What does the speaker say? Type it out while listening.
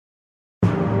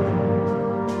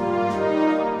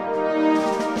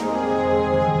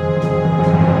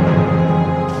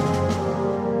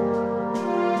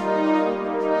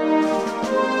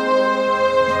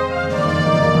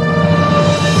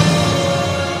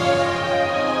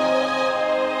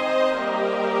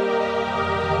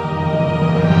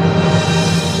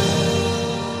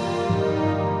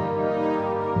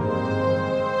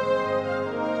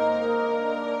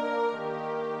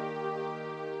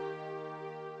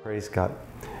Praise God.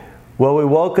 Well, we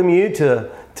welcome you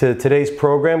to today's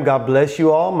program. God bless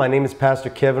you all. My name is Pastor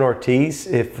Kevin Ortiz.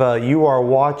 If you are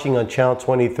watching on Channel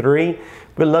 23,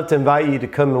 we'd love to invite you to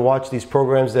come and watch these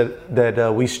programs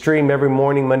that we stream every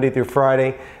morning, Monday through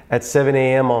Friday at 7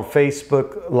 a.m. on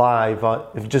Facebook Live.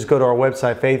 If you just go to our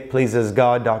website,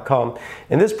 faithpleasesgod.com.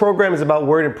 And this program is about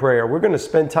word and prayer. We're going to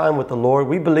spend time with the Lord.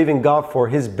 We believe in God for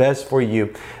His best for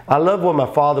you. I love what my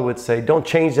father would say, don't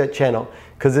change that channel,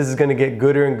 because this is going to get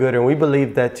gooder and gooder. And we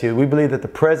believe that too. We believe that the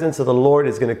presence of the Lord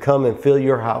is going to come and fill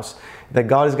your house, that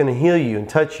God is going to heal you and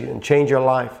touch you and change your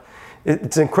life.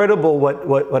 It's incredible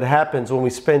what happens when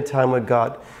we spend time with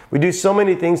God. We do so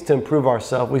many things to improve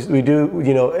ourselves. We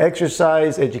do,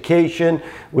 exercise, education.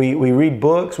 We read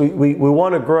books. We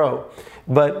want to grow.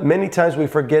 But many times we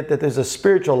forget that there's a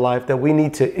spiritual life that we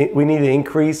need to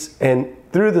increase, and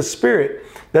through the Spirit,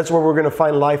 that's where we're going to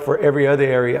find life for every other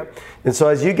area. And so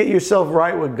as you get yourself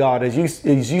right with God, as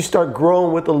you start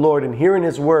growing with the Lord and hearing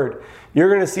His Word, you're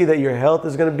going to see that your health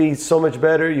is going to be so much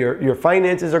better. Your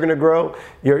finances are going to grow.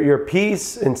 Your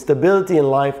peace and stability in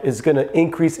life is going to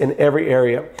increase in every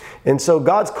area. And so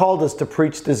God's called us to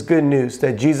preach this good news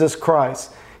that Jesus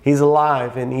Christ, He's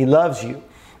alive and He loves you,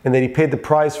 and that He paid the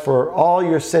price for all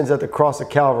your sins at the cross of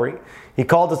Calvary. He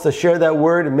called us to share that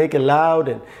word and make it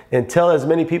loud and tell as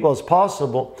many people as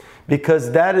possible,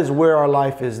 because that is where our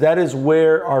life is. That is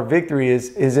where our victory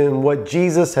is in what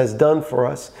Jesus has done for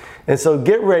us. And so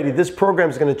get ready. This program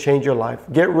is going to change your life.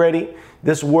 Get ready.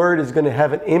 This word is going to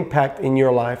have an impact in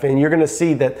your life. And you're going to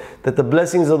see that the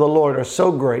blessings of the Lord are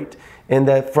so great, and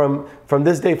that from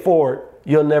this day forward,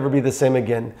 you'll never be the same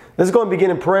again. Let's go and begin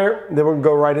in prayer. Then we're going to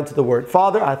go right into the word.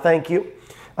 Father, I thank you.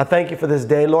 I thank you for this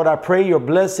day. Lord, I pray your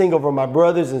blessing over my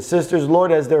brothers and sisters.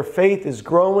 Lord, as their faith is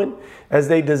growing, as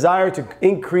they desire to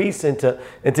increase and to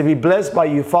be blessed by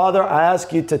you, Father, I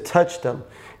ask you to touch them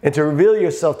and to reveal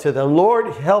yourself to them.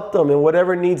 Lord, help them in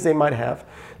whatever needs they might have.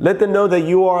 Let them know that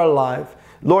you are alive.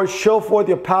 Lord, show forth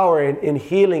your power in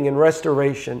healing and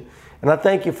restoration. And I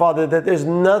thank you, Father, that there's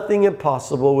nothing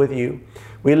impossible with you.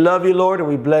 We love you, Lord, and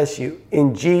we bless you.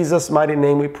 In Jesus' mighty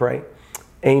name we pray.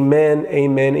 Amen,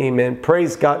 amen, amen.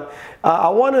 Praise God. I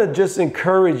want to just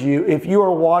encourage you, if you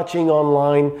are watching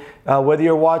online, whether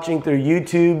you're watching through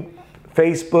YouTube,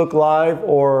 Facebook Live,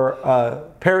 or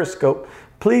Periscope,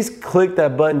 please click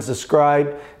that button,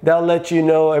 subscribe. That'll let you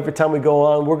know every time we go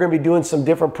on. We're going to be doing some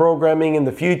different programming in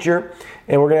the future,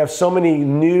 and we're going to have so many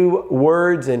new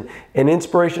words and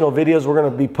inspirational videos we're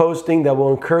going to be posting that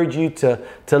will encourage you to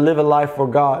live a life for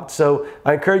God. So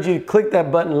I encourage you to click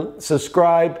that button,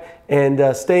 subscribe,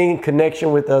 and stay in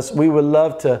connection with us. We would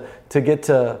love to get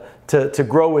to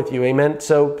grow with you. Amen.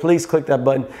 So please click that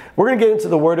button. We're going to get into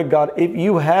the Word of God. If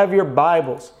you have your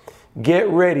Bibles, get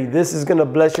ready. This is going to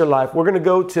bless your life. We're going to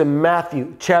go to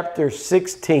Matthew chapter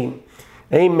 16.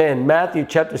 Amen. Matthew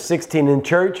chapter 16. In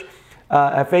church,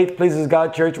 at Faith Pleases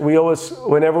God Church, we always,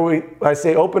 whenever I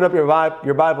say open up your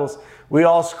Bibles, we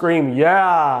all scream,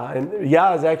 yeah. And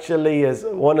Yah is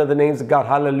one of the names of God.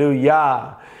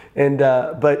 Hallelujah. And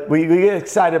but we get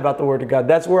excited about the Word of God.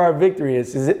 That's where our victory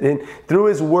is. Through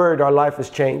His Word, our life has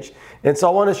changed. And so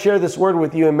I want to share this word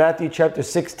with you in Matthew chapter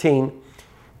 16,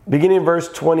 beginning in verse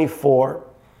 24.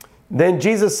 Then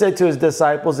Jesus said to His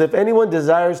disciples, if anyone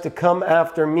desires to come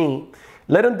after me,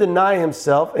 let him deny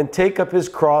himself and take up his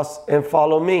cross and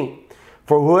follow me.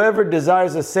 For whoever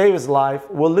desires to save his life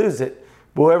will lose it.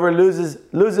 Whoever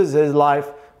loses his life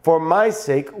for my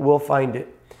sake will find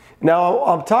it. Now,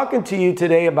 I'm talking to you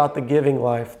today about the giving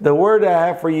life. The word I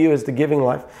have for you is the giving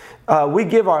life. We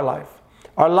give our life.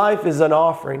 Our life is an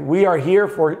offering. We are here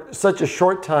for such a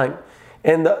short time.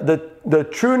 And the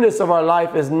trueness of our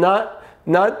life is not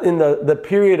in the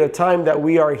period of time that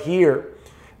we are here.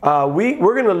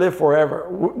 We're going to live forever.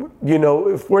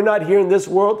 If we're not here in this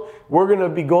world, we're going to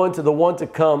be going to the one to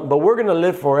come. But we're going to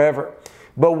live forever.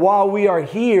 But while we are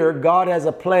here, God has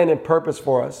a plan and purpose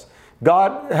for us.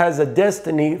 God has a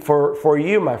destiny for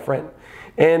you, my friend.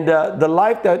 And the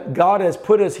life that God has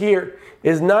put us here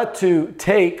is not to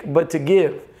take, but to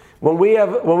give. When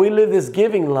we live this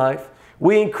giving life,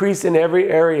 we increase in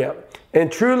every area.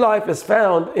 And true life is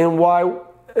found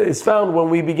when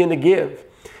we begin to give.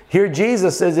 Here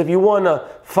Jesus says, if you want to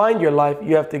find your life,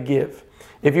 you have to give.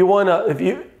 If you want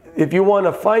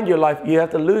to find your life, you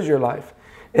have to lose your life.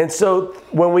 And so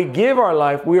when we give our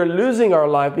life, we are losing our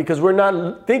life because we're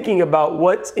not thinking about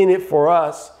what's in it for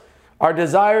us. Our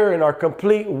desire and our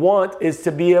complete want is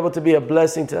to be able to be a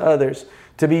blessing to others,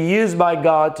 to be used by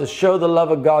God, to show the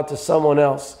love of God to someone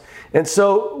else. And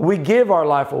so we give our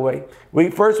life away. We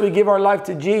give our life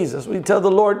to Jesus. We tell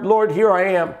the Lord, Lord, here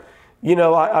I am. you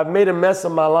know, I've made a mess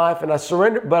of my life and I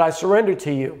surrender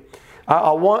to you.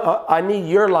 I need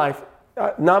your life,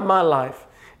 not my life.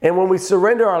 And when we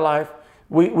surrender our life,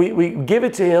 we give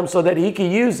it to him so that he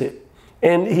can use it.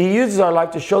 And he uses our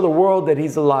life to show the world that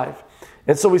he's alive.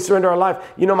 And so we surrender our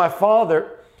life. You know, my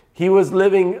father, he was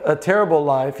living a terrible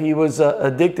life. He was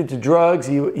addicted to drugs.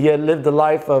 He had lived a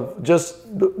life of just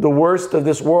the worst of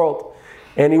this world.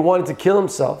 And he wanted to kill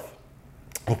himself.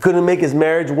 He couldn't make his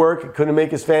marriage work. He couldn't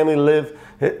make his family live.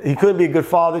 He couldn't be a good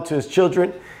father to his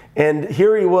children. And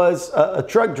here he was, a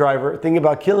truck driver, thinking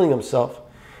about killing himself.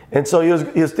 And so he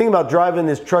was thinking about driving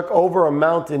his truck over a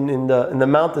mountain in the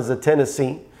mountains of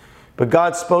Tennessee. But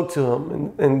God spoke to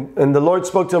him, and the Lord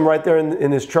spoke to him right there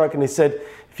in his truck, and he said,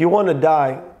 if you want to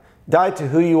die to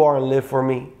who you are and live for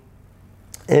me.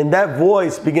 And that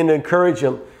voice began to encourage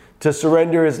him to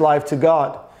surrender his life to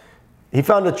God. He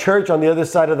found a church on the other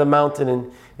side of the mountain,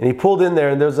 and he pulled in there,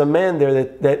 and there was a man there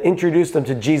that introduced him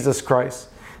to Jesus Christ.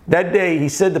 That day, he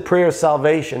said the prayer of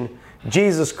salvation.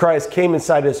 Jesus Christ came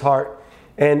inside his heart,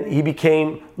 and he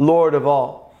became Lord of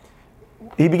all.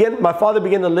 My father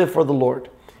began to live for the Lord.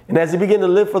 And as he began to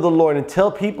live for the Lord and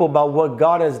tell people about what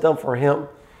God has done for him,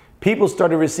 people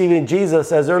started receiving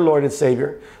Jesus as their Lord and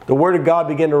Savior. The Word of God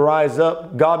began to rise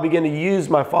up. God began to use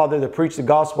my father to preach the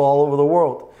gospel all over the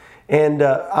world. And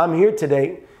I'm here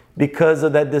today because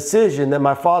of that decision that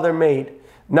my father made,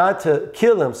 not to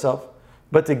kill himself,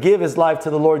 but to give his life to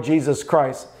the Lord Jesus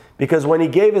Christ. Because when he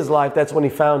gave his life, that's when he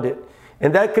found it.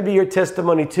 And that could be your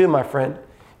testimony too, my friend.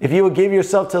 If you would give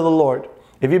yourself to the Lord,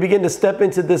 if you begin to step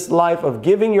into this life of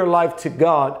giving your life to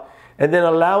God and then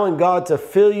allowing God to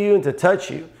fill you and to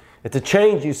touch you and to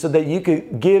change you so that you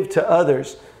could give to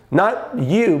others, not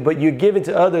you, but you're giving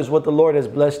to others what the Lord has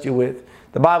blessed you with.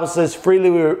 The Bible says freely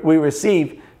we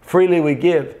receive, freely we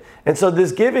give. And so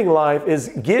this giving life is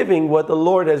giving what the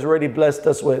Lord has already blessed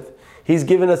us with. He's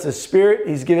given us His Spirit.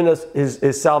 He's given us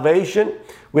His salvation.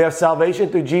 We have salvation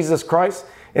through Jesus Christ.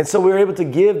 And so we're able to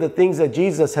give the things that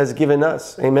Jesus has given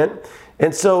us. Amen.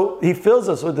 And so He fills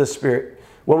us with the Spirit.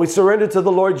 When we surrender to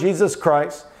the Lord Jesus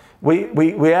Christ,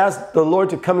 we ask the Lord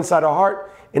to come inside our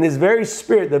heart, and His very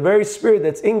Spirit, the very Spirit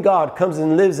that's in God, comes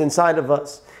and lives inside of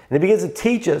us. And He begins to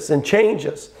teach us and change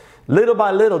us. Little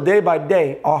by little, day by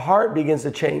day, our heart begins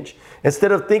to change.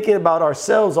 Instead of thinking about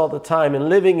ourselves all the time and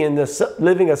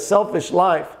living a selfish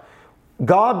life,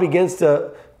 God begins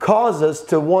to cause us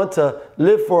to want to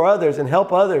live for others and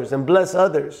help others and bless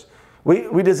others.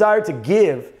 We desire to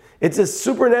give. It's a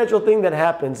supernatural thing that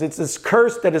happens. It's this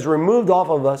curse that is removed off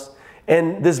of us,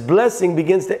 and this blessing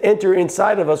begins to enter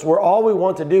inside of us, where all we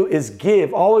want to do is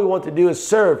give. All we want to do is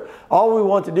serve. All we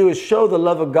want to do is show the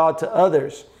love of God to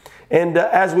others. And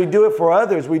as we do it for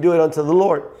others, we do it unto the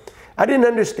Lord. I didn't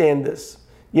understand this.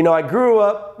 You know, I grew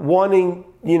up wanting,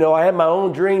 I had my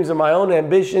own dreams and my own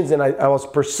ambitions, and I was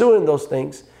pursuing those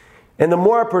things. And the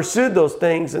more I pursued those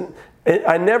things, and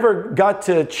I never got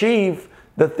to achieve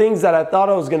the things that I thought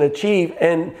I was going to achieve.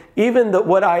 And even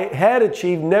what I had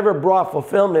achieved never brought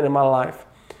fulfillment in my life.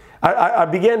 I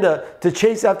began to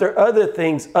chase after other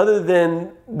things other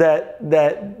than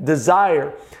that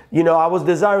desire. I was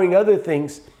desiring other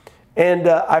things. And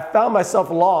I found myself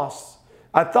lost.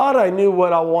 I thought I knew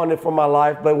what I wanted for my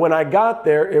life, but when I got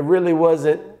there, it really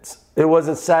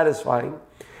wasn't satisfying.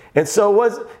 And so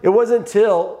it wasn't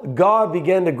until God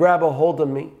began to grab a hold of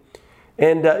me,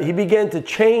 and He began to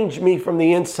change me from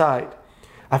the inside.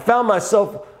 I found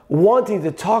myself wanting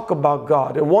to talk about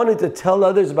God and wanting to tell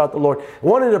others about the Lord,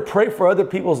 wanting to pray for other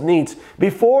people's needs.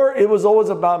 Before, it was always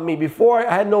about me. Before,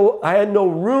 I had no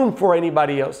room for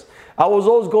anybody else. I was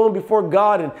always going before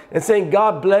God and saying,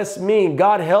 God bless me, and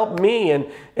God help me. And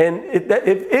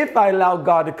if I allowed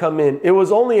God to come in, it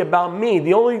was only about me.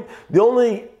 The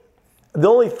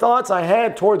only thoughts I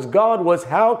had towards God was,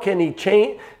 how can He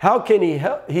change? How can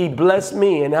He bless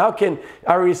me? And how can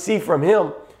I receive from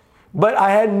Him? But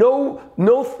I had no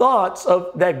thoughts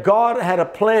of that God had a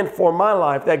plan for my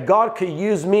life, that God could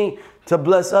use me to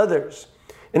bless others.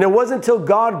 And it wasn't until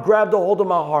God grabbed a hold of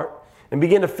my heart and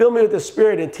began to fill me with the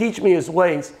Spirit and teach me His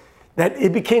ways, that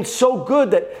it became so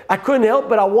good that I couldn't help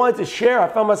but I wanted to share. I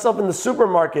found myself in the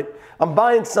supermarket. I'm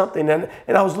buying something, and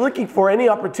I was looking for any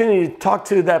opportunity to talk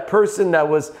to that person that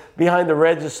was behind the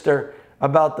register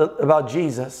about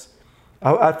Jesus.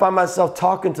 I found myself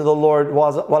talking to the Lord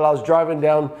while I was driving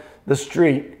down the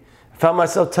street. I found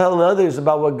myself telling others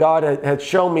about what God had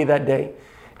shown me that day.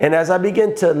 And as I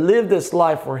began to live this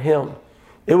life for Him,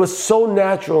 it was so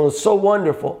natural and so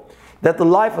wonderful that the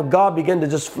life of God began to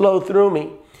just flow through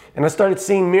me. And I started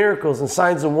seeing miracles and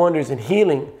signs and wonders and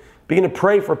healing. Began to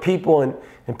pray for people,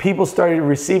 and people started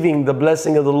receiving the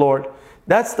blessing of the Lord.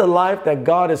 That's the life that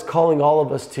God is calling all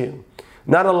of us to.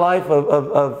 Not a life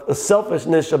of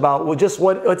selfishness about, well, just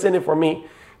what's in it for me,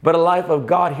 but a life of,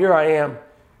 God, here I am.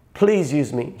 Please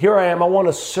use me. Here I am. I want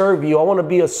to serve you. I want to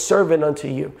be a servant unto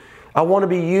you. I want to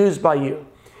be used by you.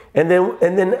 And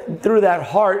then through that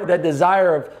heart, that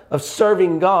desire of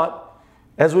serving God,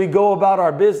 as we go about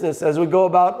our business, as we go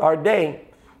about our day,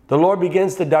 the Lord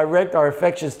begins to direct our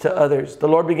affections to others. The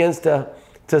Lord begins to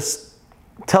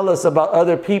tell us about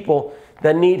other people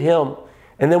that need Him.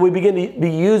 And then we begin to be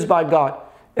used by God.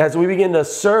 As we begin to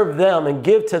serve them and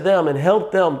give to them and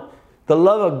help them, the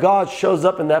love of God shows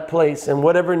up in that place, and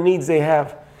whatever needs they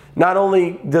have. Not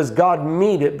only does God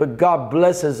meet it, but God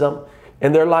blesses them,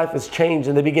 and their life is changed,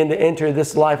 and they begin to enter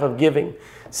this life of giving.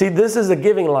 See, this is a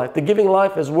giving life. The giving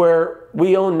life is where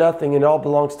we own nothing and it all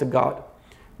belongs to God.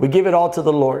 We give it all to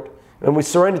the Lord, and we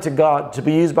surrender to God to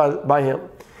be used by Him.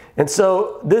 And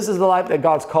so this is the life that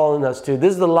God's calling us to.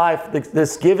 This is the life,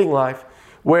 this giving life,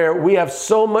 where we have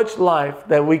so much life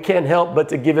that we can't help but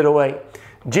to give it away.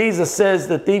 Jesus says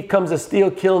the thief comes to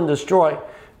steal, kill, and destroy.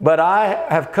 But I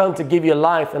have come to give you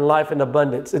life, and life in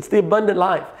abundance. It's the abundant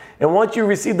life. And once you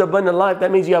receive the abundant life, that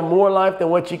means you have more life than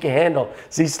what you can handle.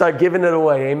 So you start giving it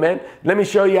away. Amen. Let me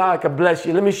show you how I can bless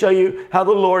you. Let me show you how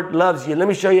the Lord loves you. Let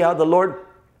me show you how the Lord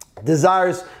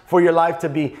desires for your life to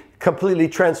be completely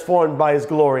transformed by His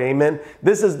glory. Amen.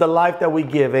 This is the life that we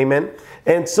give. Amen.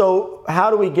 And so how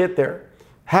do we get there?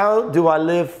 How do I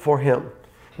live for Him?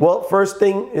 Well, first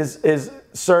thing is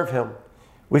serve Him.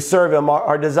 We serve Him.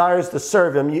 Our desire is to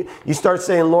serve Him. You start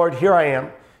saying, Lord, here I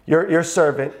am, your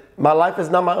servant. My life is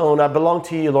not my own. I belong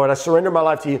to you, Lord. I surrender my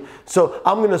life to you. So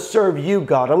I'm going to serve you,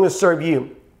 God. I'm going to serve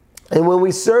you. And when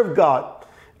we serve God,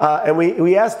 and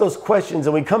we ask those questions,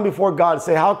 and we come before God and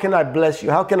say, how can I bless you?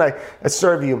 How can I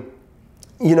serve you?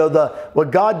 You know,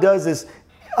 what God does is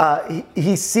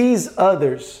He sees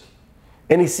others,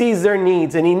 and He sees their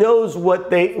needs, and He knows what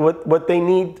they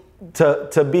need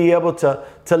to be able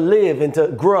to live and to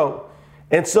grow.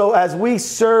 And so as we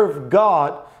serve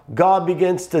God, God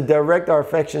begins to direct our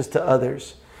affections to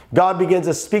others. God begins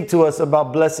to speak to us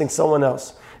about blessing someone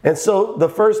else. And so the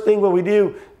first thing what we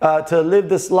do to live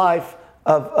this life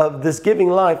of this giving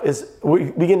life is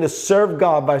we begin to serve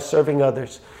God by serving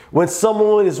others. When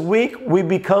someone is weak, we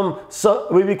become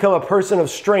a person of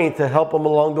strength to help them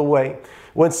along the way.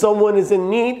 When someone is in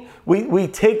need, we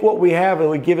take what we have and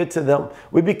we give it to them.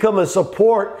 We become a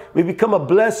support. We become a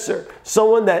blesser.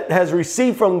 Someone that has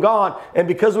received from God. And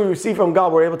because we receive from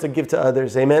God, we're able to give to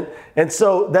others. Amen. And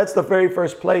so that's the very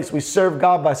first place. We serve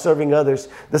God by serving others.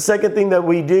 The second thing that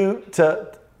we do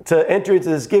to enter into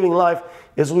this giving life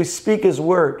is we speak His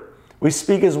word. We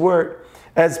speak His word.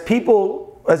 As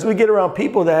we get around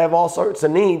people that have all sorts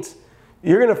of needs,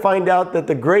 you're going to find out that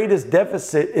the greatest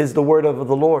deficit is the word of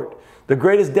the Lord. The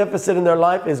greatest deficit in their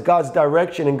life is God's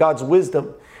direction and God's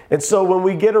wisdom. And so when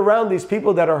we get around these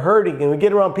people that are hurting, and we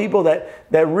get around people that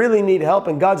really need help,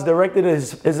 and God's directed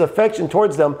his affection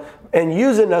towards them and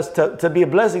using us to be a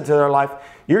blessing to their life,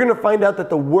 you're going to find out that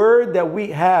the word that we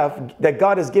have, that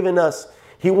God has given us,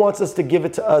 He wants us to give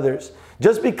it to others.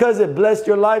 Just because it blessed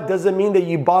your life doesn't mean that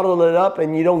you bottle it up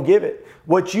and you don't give it.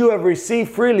 What you have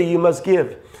received freely, you must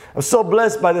give. I'm so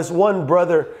blessed by this one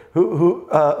brother who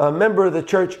a member of the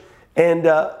church. And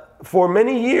for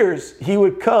many years, he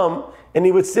would come and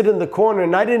he would sit in the corner,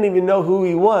 and I didn't even know who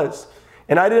he was.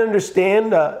 And I didn't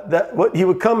understand that what he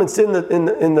would come and sit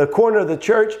in the corner of the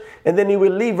church, and then he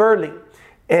would leave early.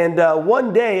 And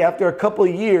one day, after a couple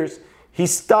of years, he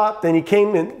stopped and he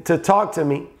came in to talk to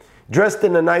me, dressed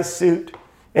in a nice suit.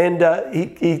 And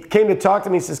he came to talk to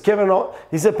me. He says, Kevin,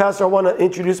 he said, Pastor, I want to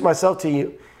introduce myself to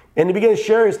you. And he began to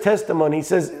share his testimony. He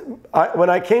says, when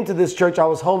I came to this church, I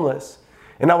was homeless.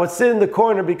 And I would sit in the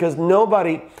corner because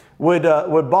nobody would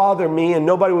bother me, and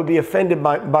nobody would be offended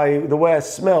by the way I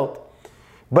smelled.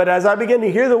 But as I began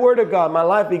to hear the word of God, my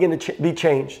life began to be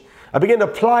changed. I began to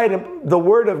apply the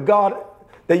word of God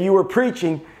that you were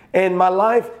preaching, and my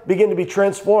life began to be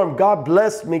transformed. God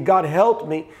blessed me. God helped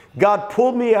me. God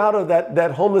pulled me out of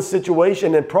that homeless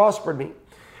situation and prospered me.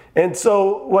 And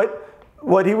so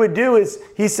what he would do is,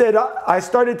 he said, I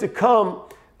started to come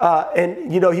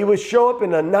and he would show up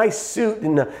in a nice suit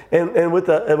and with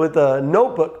a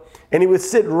notebook, and he would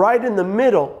sit right in the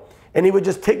middle, and he would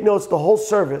just take notes the whole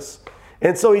service.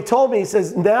 And so he told me, he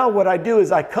says, now what I do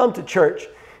is I come to church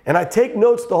and I take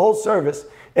notes the whole service.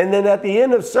 And then at the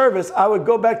end of service, I would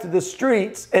go back to the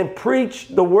streets and preach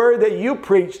the word that you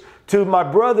preached to my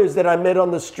brothers that I met on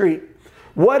the street.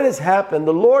 What has happened?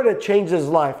 The Lord had changed his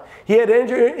life. He had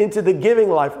entered into the giving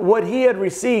life. What he had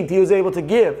received, he was able to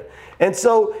give. And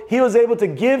so he was able to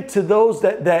give to those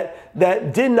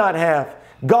that did not have.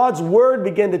 God's word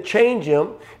began to change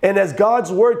him. And as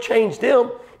God's word changed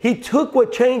him, he took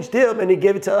what changed him and he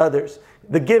gave it to others.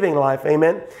 The giving life,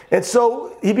 amen. And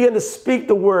so he began to speak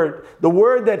the word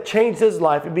that changed his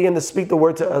life. He began to speak the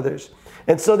word to others.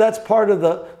 And so that's part of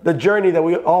the journey that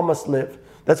we all must live.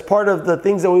 That's part of the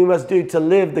things that we must do to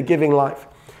live the giving life.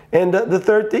 And the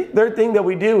third thing that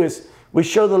we do is we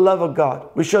show the love of God.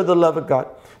 We show the love of God.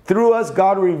 Through us,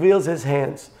 God reveals his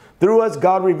hands. Through us,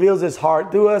 God reveals his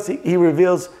heart. Through us, he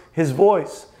reveals his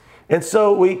voice. And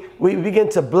so we begin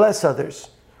to bless others.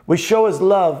 We show his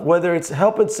love, whether it's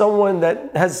helping someone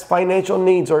that has financial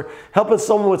needs, or helping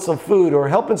someone with some food, or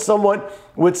helping someone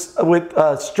with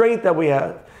strength that we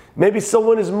have. Maybe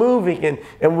someone is moving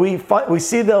and we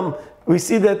see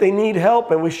that they need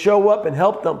help, and we show up and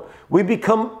help them. We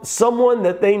become someone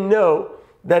that they know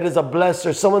that is a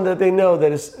blesser, someone that they know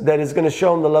that is going to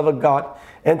show them the love of God.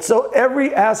 And so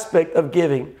every aspect of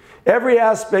giving, every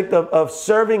aspect of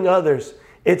serving others,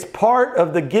 it's part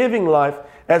of the giving life.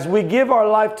 As we give our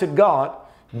life to God,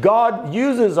 God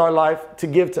uses our life to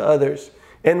give to others.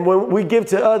 And when we give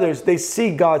to others, they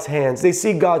see God's hands, they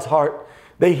see God's heart,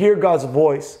 they hear God's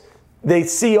voice. They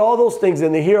see all those things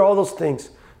and they hear all those things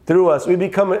through us. We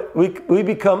become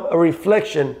a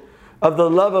reflection of the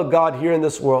love of God here in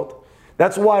this world.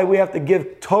 That's why we have to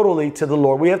give totally to the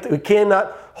Lord. We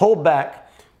cannot hold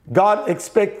back. God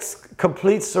expects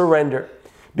complete surrender.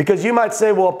 Because you might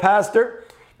say, well, Pastor,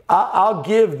 I'll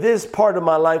give this part of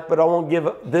my life, but I won't give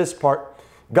this part.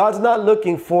 God's not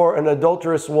looking for an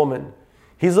adulterous woman.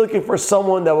 He's looking for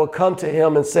someone that will come to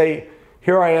him and say,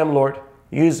 here I am, Lord,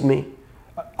 use me.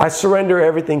 I surrender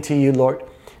everything to you, Lord.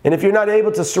 And if you're not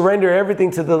able to surrender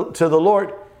everything to the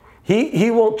Lord,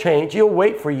 he won't change. He'll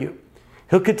wait for you.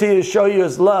 He'll continue to show you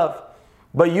his love,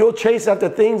 but you'll chase after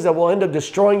things that will end up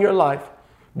destroying your life.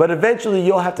 But eventually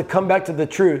you'll have to come back to the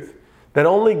truth that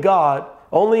only God,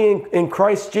 only in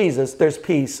Christ Jesus, there's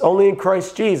peace. Only in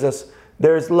Christ Jesus,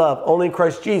 there's love. Only in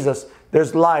Christ Jesus,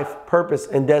 there's life, purpose,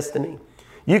 and destiny.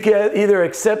 You can either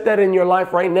accept that in your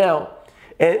life right now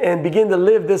and begin to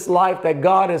live this life that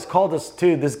God has called us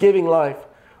to, this giving life.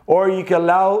 Or you can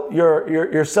allow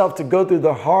yourself to go through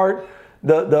the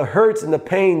hurts and the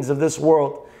pains of this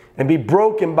world and be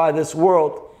broken by this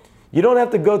world. You don't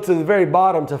have to go to the very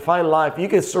bottom to find life. You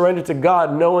can surrender to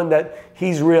God knowing that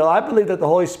he's real. I believe that the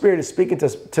Holy Spirit is speaking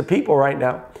to people right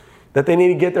now, that they need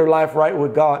to get their life right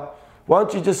with God. Why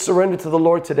don't you just surrender to the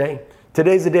Lord today?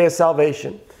 Today's the day of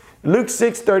salvation. Luke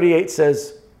 6:38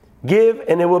 says, give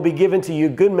and it will be given to you,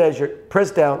 good measure,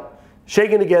 pressed down,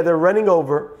 shaken together, running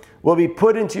over, will be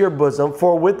put into your bosom.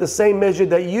 For with the same measure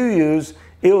that you use,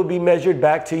 it will be measured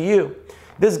back to you.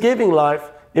 This giving life,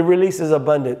 it releases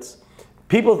abundance.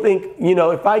 People think,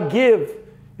 if I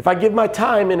give my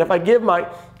time, and if I give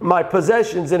my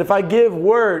possessions, and if I give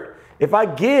word, if I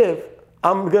give,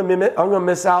 I'm gonna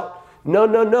miss out.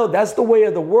 No. That's the way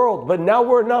of the world. But now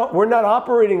we're not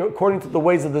operating according to the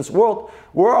ways of this world.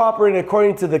 We're operating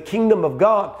according to the kingdom of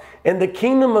God. And the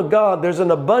kingdom of God, there's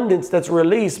an abundance that's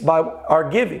released by our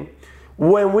giving.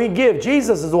 When we give,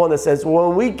 Jesus is the one that says,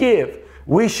 when we give,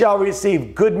 we shall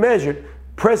receive good measure,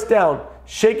 pressed down,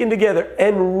 shaken together,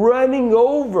 and running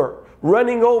over.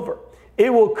 It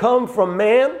will come from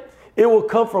man. It will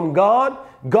come from God.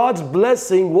 God's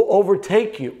blessing will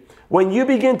overtake you. When you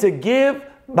begin to give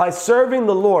by serving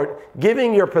the Lord,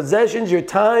 giving your possessions, your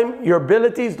time, your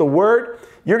abilities, the word,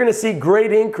 you're going to see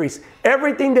great increase.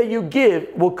 Everything that you give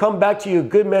will come back to you,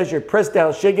 good measure, pressed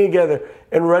down, shaken together,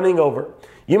 and running over.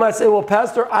 You might say, well,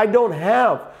 Pastor, I don't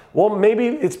have. Well, maybe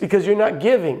it's because you're not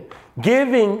giving.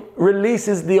 Giving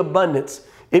releases the abundance.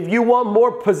 If you want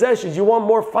more possessions, you want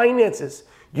more finances,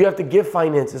 you have to give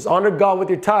finances. Honor God with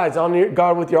your tithes, honor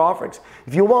God with your offerings.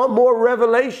 If you want more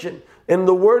revelation in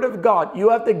the Word of God, you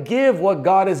have to give what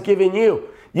God has given you.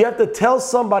 You have to tell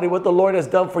somebody what the Lord has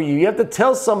done for you. You have to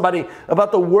tell somebody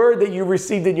about the word that you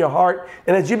received in your heart.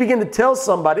 And as you begin to tell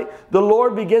somebody, the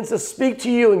Lord begins to speak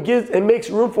to you and makes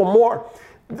room for more.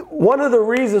 One of the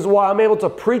reasons why I'm able to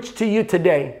preach to you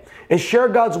today and share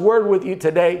God's word with you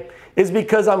today is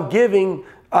because I'm giving.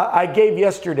 I gave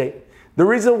yesterday. The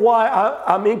reason why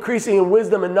I'm increasing in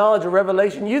wisdom and knowledge and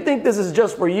revelation, you think this is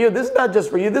just for you. This is not just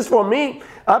for you. This is for me.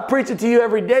 I preach it to you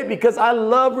every day because I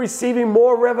love receiving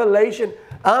more revelation.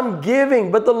 I'm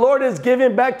giving, but the Lord is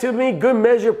giving back to me, good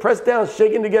measure, pressed down,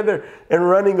 shaken together, and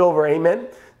running over. Amen.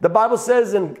 The Bible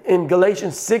says in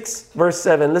Galatians 6, verse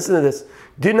 7, listen to this.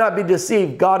 Do not be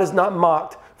deceived. God is not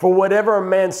mocked. For whatever a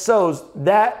man sows,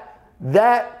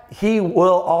 that he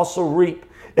will also reap.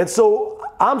 And so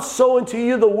I'm sowing to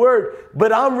you the word,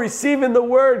 but I'm receiving the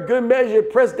word, good measure,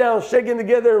 pressed down, shaken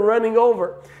together, and running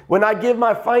over. When I give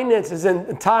my finances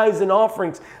and tithes and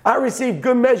offerings, I receive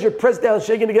good measure, pressed down,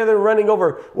 shaken together, and running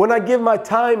over. When I give my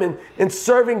time in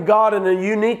serving God in a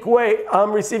unique way,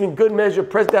 I'm receiving good measure,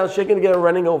 pressed down, shaken together, and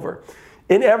running over.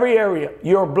 In every area,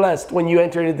 you're blessed when you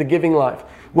enter into the giving life.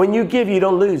 When you give, you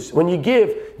don't lose. When you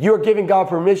give, you're giving God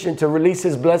permission to release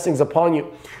His blessings upon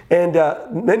you. And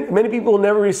many people will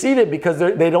never receive it because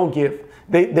they don't give.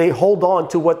 They hold on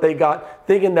to what they got,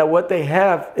 thinking that what they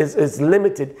have is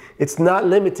limited. It's not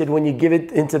limited when you give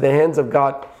it into the hands of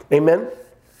God. Amen?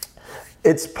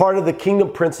 It's part of the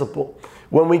kingdom principle.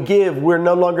 When we give, we're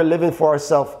no longer living for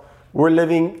ourselves. We're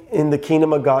living in the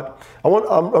kingdom of God. I'm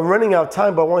running out of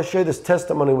time, but I want to share this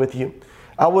testimony with you.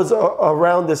 I was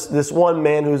around this one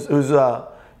man who's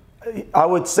I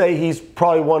would say he's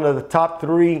probably one of the top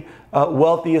 3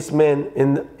 wealthiest men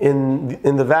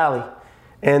in the valley.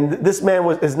 And this man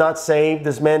is not saved.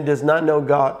 This man does not know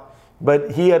God,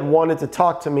 but he had wanted to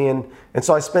talk to me. And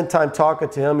so I spent time talking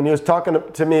to him, and he was talking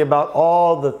to me about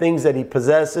all the things that he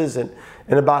possesses and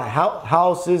about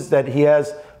houses that he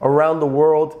has around the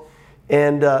world.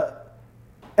 And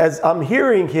as I'm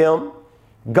hearing him,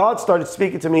 God started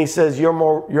speaking to me. He says, you're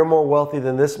more wealthy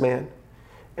than this man.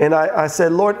 And I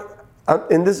said, Lord,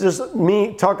 and this is just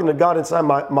me talking to God inside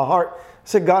my heart. I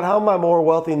said, God, how am I more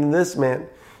wealthy than this man?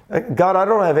 God, I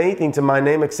don't have anything to my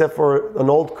name except for an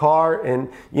old car. And,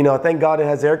 thank God it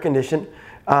has air conditioning.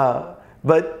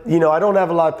 But, I don't have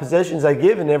a lot of possessions. I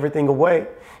give everything away.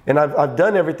 And I've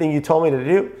done everything you told me to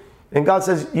do. And God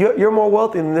says, you're more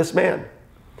wealthy than this man.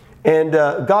 And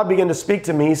God began to speak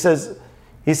to me. He says,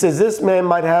 this man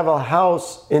might have a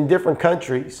house in different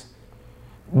countries,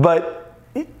 but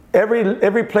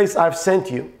every place I've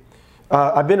sent you,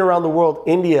 I've been around the world,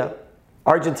 India,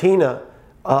 Argentina,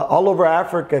 all over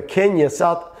Africa, Kenya,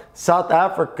 South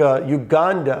Africa,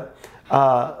 Uganda,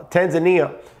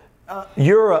 Tanzania,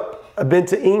 Europe. I've been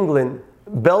to England,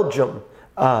 Belgium,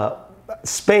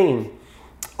 Spain,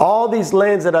 all these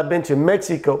lands that I've been to,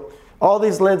 Mexico, all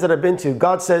these lands that I've been to.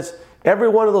 God says, every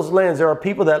one of those lands, there are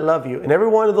people that love you. And every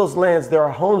one of those lands, there are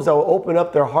homes that will open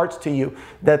up their hearts to you,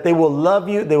 that they will love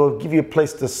you. They will give you a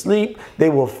place to sleep. They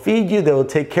will feed you. They will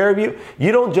take care of you.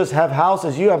 You don't just have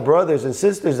houses. You have brothers and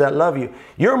sisters that love you.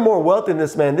 You're more wealthy than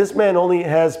this man. This man only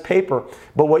has paper.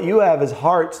 But what you have is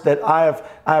hearts that I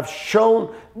have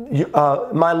shown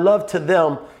my love to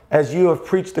them as you have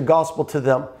preached the gospel to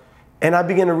them. And I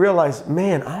began to realize,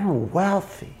 man, I'm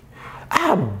wealthy.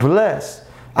 I'm blessed.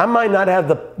 I might not have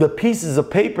the pieces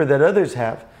of paper that others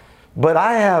have, but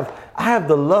I have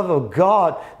the love of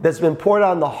God that's been poured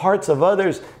out in the hearts of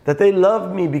others, that they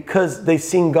love me because they've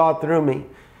seen God through me,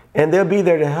 and they'll be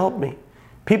there to help me.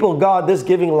 People of God, this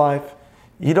giving life,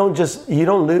 you don't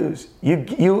lose.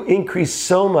 You increase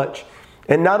so much.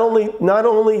 And not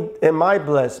only am I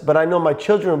blessed, but I know my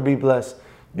children will be blessed,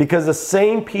 because the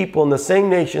same people in the same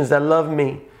nations that love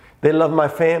me, they love my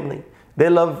family. They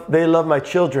love my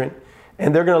children,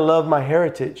 and they're going to love my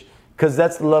heritage, because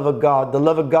that's the love of God. The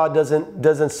love of God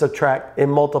doesn't subtract, it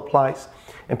multiplies.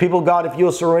 And people of God, if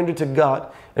you'll surrender to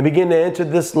God and begin to enter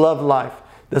this love life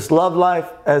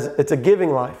as it's a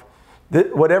giving life,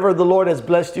 whatever the Lord has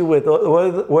blessed you with,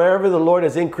 wherever the Lord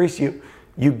has increased you,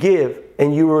 you give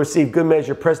and you will receive good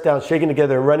measure, pressed down, shaken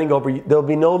together, and running over. There'll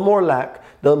be no more lack.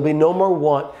 There'll be no more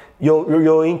want.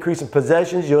 You'll increase in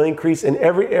possessions. You'll increase in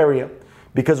every area,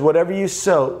 because whatever you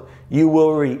sow, you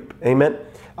will reap. Amen.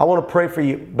 I want to pray for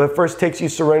you, but first takes you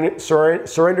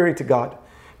surrendering to God.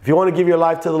 If you want to give your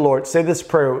life to the Lord, say this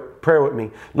prayer with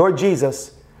me. Lord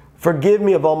Jesus, forgive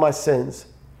me of all my sins.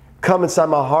 Come inside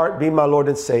my heart, be my Lord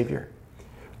and Savior.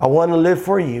 I want to live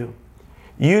for you.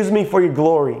 Use me for your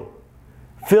glory.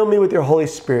 Fill me with your Holy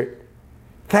Spirit.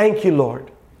 Thank you,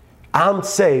 Lord. I'm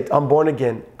saved. I'm born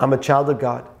again. I'm a child of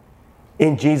God.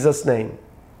 In Jesus' name,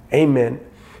 amen.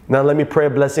 Now let me pray a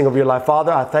blessing over your life.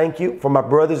 Father, I thank you for my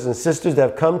brothers and sisters that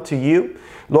have come to you.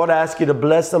 Lord, I ask you to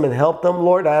bless them and help them.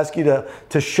 Lord, I ask you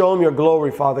to show them your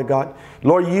glory, Father God.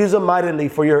 Lord, use them mightily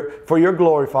for your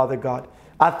glory, Father God.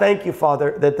 I thank you,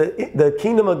 Father, that the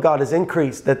kingdom of God has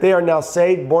increased, that they are now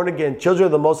saved, born again, children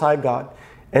of the Most High God.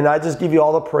 And I just give you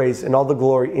all the praise and all the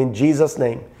glory in Jesus'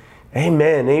 name.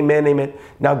 Amen, amen, amen.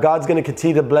 Now God's going to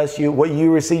continue to bless you. What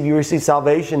you receive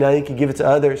salvation. Now you can give it to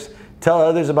others. Tell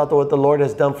others about what the Lord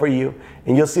has done for you.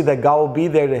 And you'll see that God will be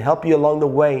there to help you along the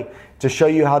way, to show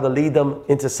you how to lead them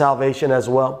into salvation as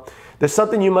well. There's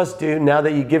something you must do now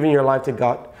that you've given your life to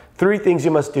God. 3 things you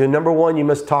must do. Number 1, you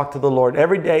must talk to the Lord.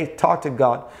 Every day, talk to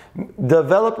God.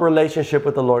 Develop a relationship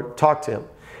with the Lord. Talk to Him.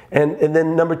 And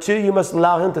then number 2, you must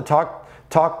allow Him to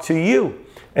talk to you.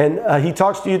 And he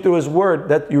talks to you through his word,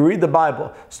 that you read the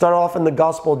Bible. Start off in the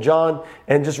Gospel of John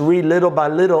and just read little by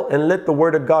little and let the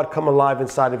word of God come alive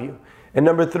inside of you. And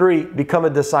number 3, become a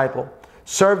disciple.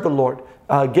 Serve the Lord.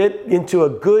 Get into a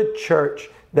good church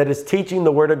that is teaching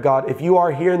the word of God. If you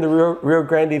are here in the Rio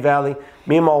Grande Valley,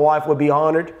 me and my wife would be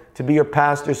honored to be your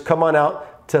pastors. Come on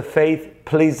out to Faith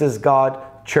Pleases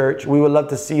God Church. We would love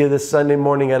to see you this Sunday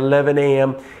morning at 11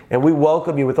 a.m. And we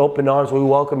welcome you with open arms. We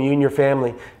welcome you and your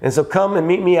family. And so come and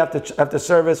meet me after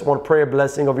service. I want to pray a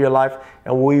blessing over your life.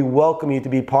 And we welcome you to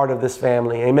be part of this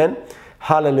family. Amen.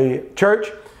 Hallelujah. Church,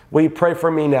 will you pray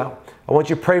for me now? I want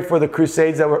you to pray for the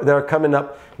crusades that are coming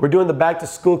up. We're doing the back to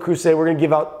school crusade. We're going to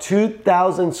give out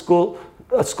 2,000 school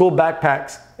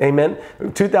backpacks. Amen.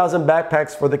 2,000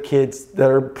 backpacks for the kids that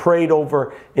are prayed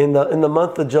over in the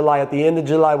month of July. At the end of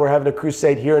July, we're having a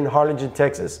crusade here in Harlingen,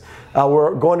 Texas.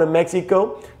 We're going to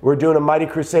Mexico. We're doing a mighty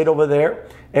crusade over there.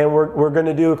 And we're going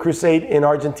to do a crusade in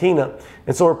Argentina.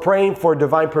 And so we're praying for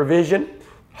divine provision,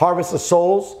 harvest of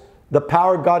souls, the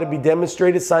power of God to be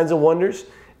demonstrated, signs and wonders,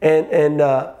 and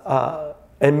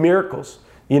miracles.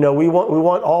 You know, we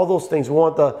want all those things. We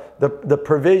want the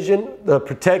provision, the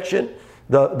protection,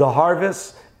 the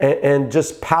harvest, and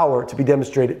just power to be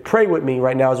demonstrated. Pray with me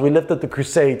right now as we lift up the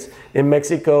crusades in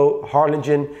Mexico,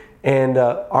 Harlingen, and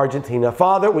Argentina.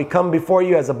 Father, we come before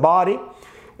you as a body.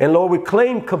 And Lord, we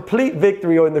claim complete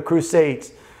victory in the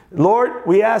crusades. Lord,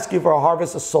 we ask you for a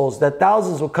harvest of souls, that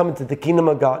thousands will come into the kingdom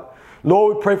of God.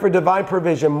 Lord, we pray for divine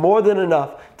provision, more than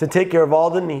enough to take care of all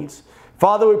the needs.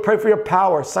 Father, we pray for your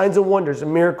power, signs and wonders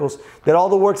and miracles, that all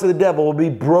the works of the devil will be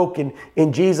broken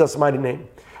in Jesus' mighty name.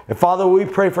 And Father, we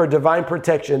pray for divine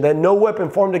protection, that no weapon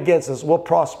formed against us will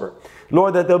prosper.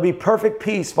 Lord, that there'll be perfect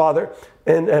peace, Father,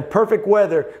 and perfect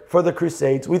weather for the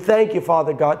crusades. We thank you,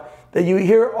 Father God, that you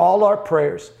hear all our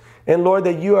prayers. And Lord,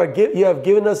 that you have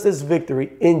given us this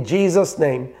victory in Jesus'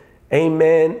 name.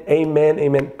 Amen, amen,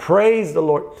 amen. Praise the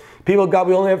Lord. People of God,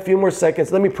 we only have a few more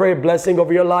seconds. Let me pray a blessing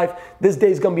over your life. This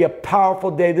day is going to be a powerful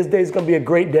day. This day is going to be a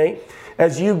great day.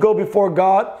 As you go before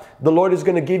God, the Lord is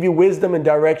going to give you wisdom and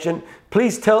direction.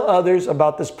 Please tell others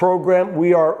about this program.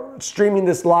 We are streaming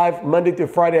this live Monday through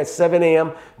Friday at 7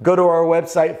 a.m. Go to our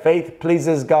website,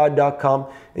 faithpleasesgod.com,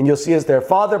 and you'll see us there.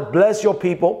 Father, bless your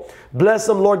people. Bless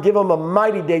them, Lord. Give them a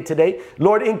mighty day today.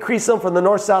 Lord, increase them from the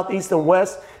north, south, east, and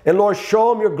west. And Lord,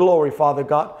 show them your glory, Father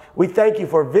God. We thank you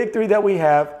for victory that we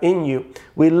have in you.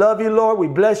 We love you, Lord. We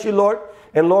bless you, Lord.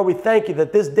 And Lord, we thank you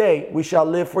that this day we shall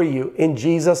live for you. In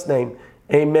Jesus' name,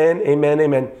 amen, amen,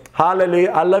 amen. Hallelujah.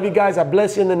 I love you guys. I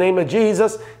bless you in the name of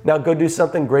Jesus. Now go do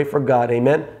something great for God.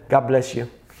 Amen. God bless you.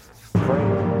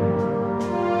 Pray.